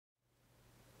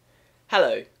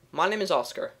Hello, my name is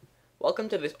Oscar. Welcome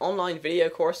to this online video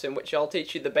course in which I'll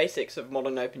teach you the basics of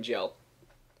modern OpenGL.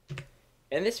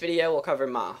 In this video we'll cover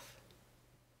math.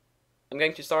 I'm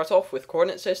going to start off with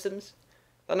coordinate systems,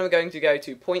 then I'm going to go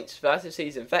to points,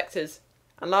 vertices and vectors,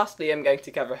 and lastly I'm going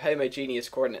to cover homogeneous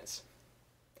coordinates.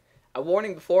 A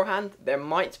warning beforehand, there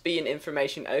might be an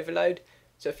information overload,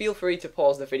 so feel free to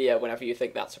pause the video whenever you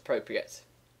think that's appropriate.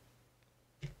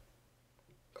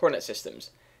 Coordinate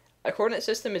systems. A coordinate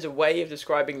system is a way of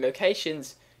describing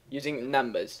locations using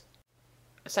numbers.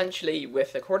 Essentially,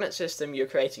 with a coordinate system you're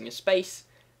creating a space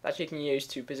that you can use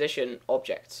to position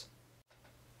objects.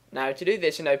 Now, to do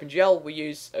this in OpenGL we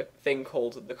use a thing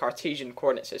called the Cartesian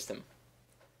coordinate system.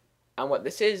 And what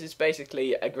this is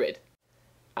basically a grid.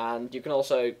 And you can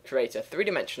also create a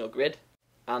three-dimensional grid,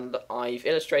 and I've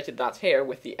illustrated that here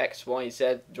with the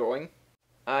XYZ drawing.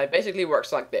 It basically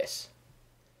works like this.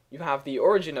 You have the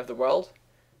origin of the world,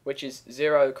 which is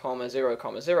 0, 0,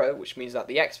 0, which means that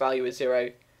the x value is 0,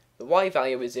 the y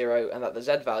value is 0, and that the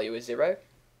z value is 0.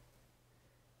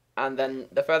 And then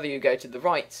the further you go to the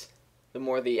right, the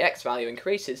more the x value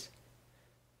increases.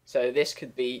 So this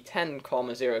could be 10,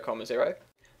 0, 0.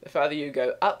 The further you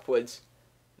go upwards,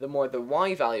 the more the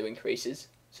y value increases.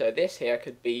 So this here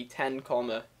could be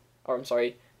 0,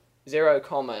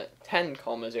 10,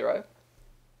 0.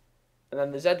 And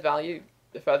then the z value,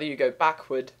 the further you go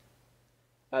backward,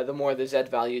 the more the z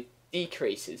value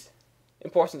decreases.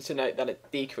 Important to note that it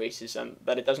decreases and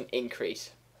that it doesn't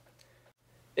increase.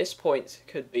 This point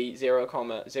could be 0,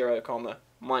 0,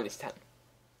 minus 10.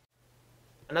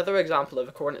 Another example of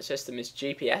a coordinate system is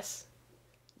GPS.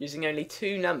 Using only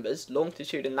two numbers,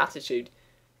 longitude and latitude,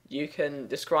 you can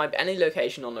describe any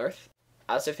location on Earth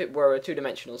as if it were a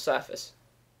two-dimensional surface.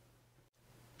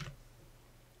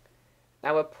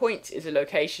 Now, a point is a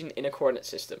location in a coordinate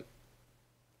system.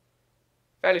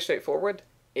 Fairly straightforward.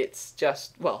 It's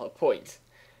just, well, a point.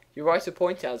 You write a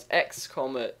point as x,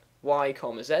 y,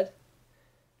 z.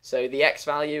 So the x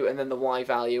value and then the y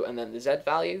value and then the z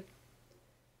value.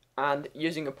 And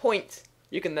using a point,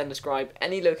 you can then describe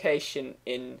any location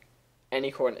in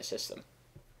any coordinate system.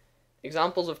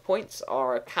 Examples of points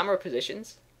are camera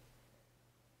positions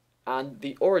and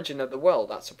the origin of the world.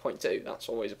 That's a point too. That's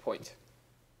always a point.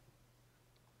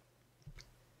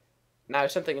 Now,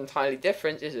 something entirely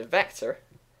different is a vector.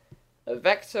 A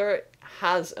vector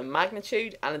has a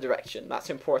magnitude and a direction. That's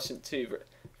important to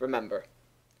remember.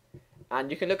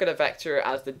 And you can look at a vector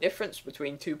as the difference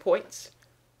between 2 points,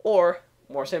 or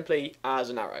more simply as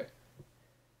an arrow.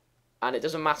 And it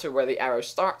doesn't matter where the arrow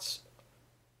starts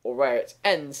or where it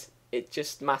ends, it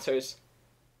just matters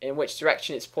in which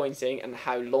direction it's pointing and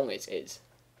how long it is.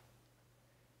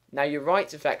 Now, you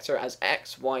write a vector as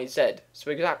x, y, z, so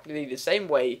exactly the same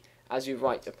way as you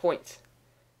write a point.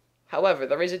 However,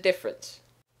 there is a difference.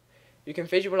 You can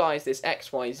visualize this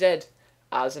x, y, z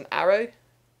as an arrow,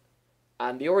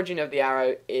 and the origin of the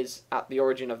arrow is at the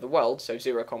origin of the world, so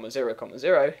 0, 0,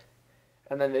 0,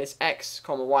 and then this x,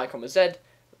 y, z,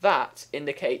 that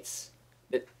indicates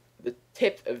the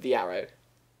tip of the arrow.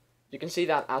 You can see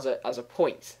that as a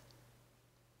point.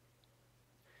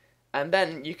 And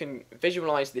then you can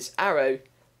visualize this arrow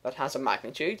that has a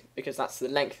magnitude, because that's the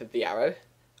length of the arrow,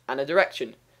 and a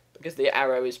direction, because the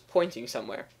arrow is pointing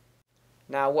somewhere.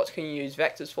 Now, what can you use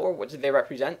vectors for? What do they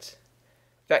represent?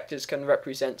 Vectors can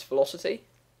represent velocity.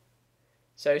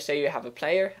 So say you have a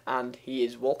player and he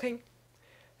is walking.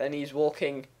 Then he's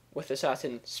walking with a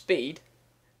certain speed,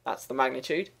 that's the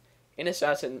magnitude, in a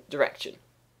certain direction,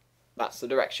 that's the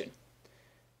direction.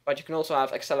 But you can also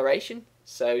have acceleration.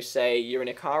 So say you're in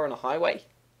a car on a highway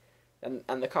and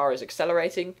the car is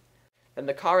accelerating. Then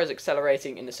the car is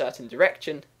accelerating in a certain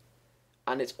direction,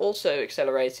 and it's also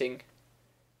accelerating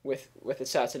with a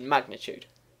certain magnitude.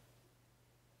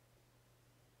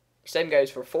 Same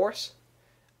goes for force,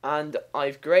 and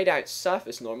I've grayed out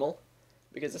surface normal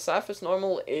because the surface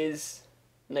normal is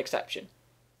an exception.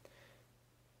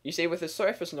 You see, with the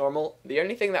surface normal, the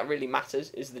only thing that really matters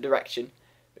is the direction,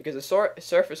 because the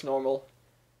surface normal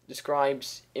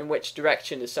describes in which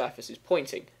direction the surface is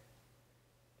pointing.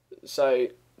 So,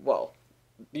 well,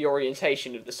 the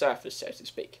orientation of the surface, so to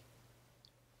speak.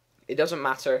 It doesn't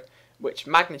matter which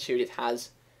magnitude it has,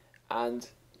 and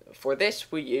for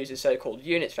this we use a so-called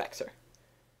unit vector,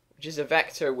 which is a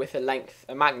vector with a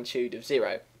magnitude of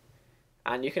 0.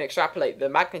 And you can extrapolate the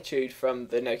magnitude from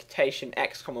the notation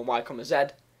x, y, z,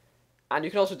 and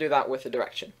you can also do that with the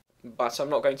direction. But I'm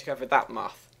not going to cover that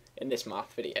math in this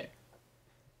math video.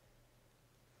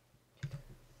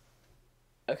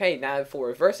 Okay, now for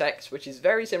a vertex, which is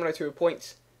very similar to a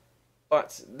point,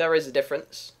 but there is a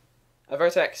difference. A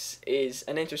vertex is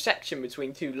an intersection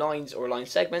between two lines or line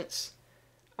segments,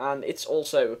 and it's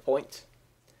also a point.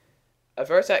 A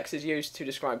vertex is used to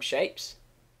describe shapes.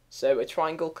 So a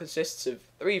triangle consists of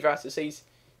 3 vertices.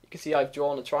 You can see I've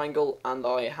drawn a triangle and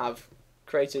I have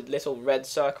created little red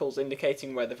circles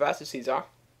indicating where the vertices are.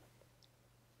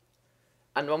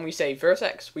 And when we say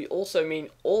vertex, we also mean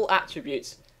all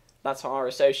attributes that are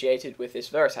associated with this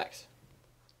vertex.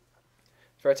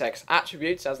 Vertex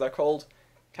attributes, as they're called,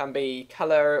 can be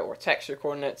color or texture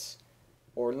coordinates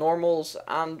or normals,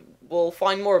 and we'll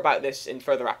find more about this in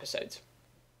further episodes.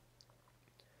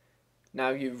 Now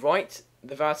you write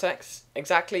the vertex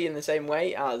exactly in the same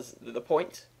way as the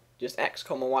point, just x,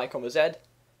 y, z.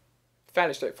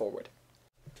 Fairly straightforward.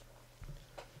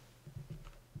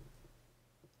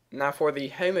 Now for the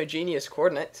homogeneous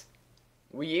coordinate,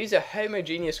 we use a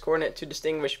homogeneous coordinate to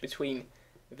distinguish between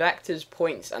vectors,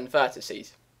 points, and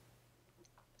vertices,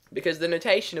 because the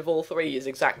notation of all 3 is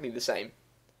exactly the same.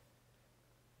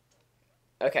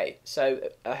 Okay, so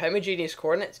a homogeneous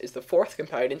coordinate is the 4th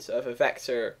component of a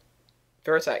vector,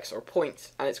 vertex, or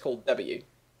point, and it's called W.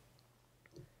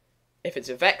 If it's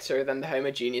a vector, then the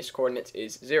homogeneous coordinate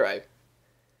is 0.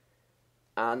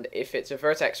 And if it's a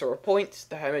vertex or a point,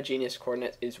 the homogeneous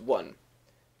coordinate is 1.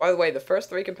 By the way, the first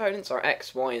 3 components are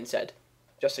x, y, and z,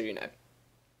 just so you know.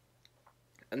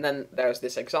 And then there's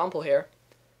this example here.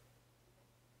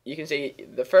 You can see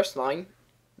the first line,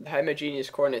 the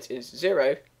homogeneous coordinate is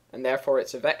 0, and therefore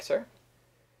it's a vector.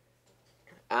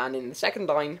 And in the second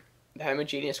line, the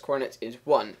homogeneous coordinate is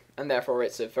 1, and therefore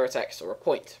it's a vertex or a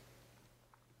point.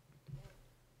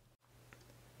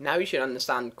 Now you should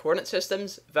understand coordinate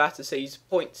systems, vertices,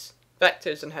 points,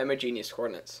 vectors, and homogeneous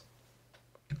coordinates.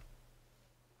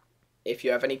 If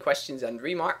you have any questions and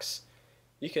remarks,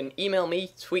 you can email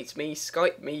me, tweet me,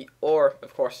 Skype me, or,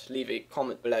 of course, leave a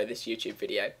comment below this YouTube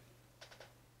video.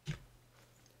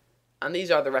 And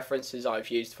these are the references I've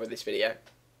used for this video.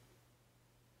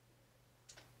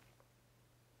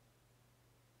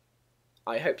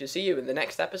 I hope to see you in the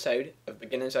next episode of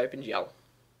Beginners OpenGL.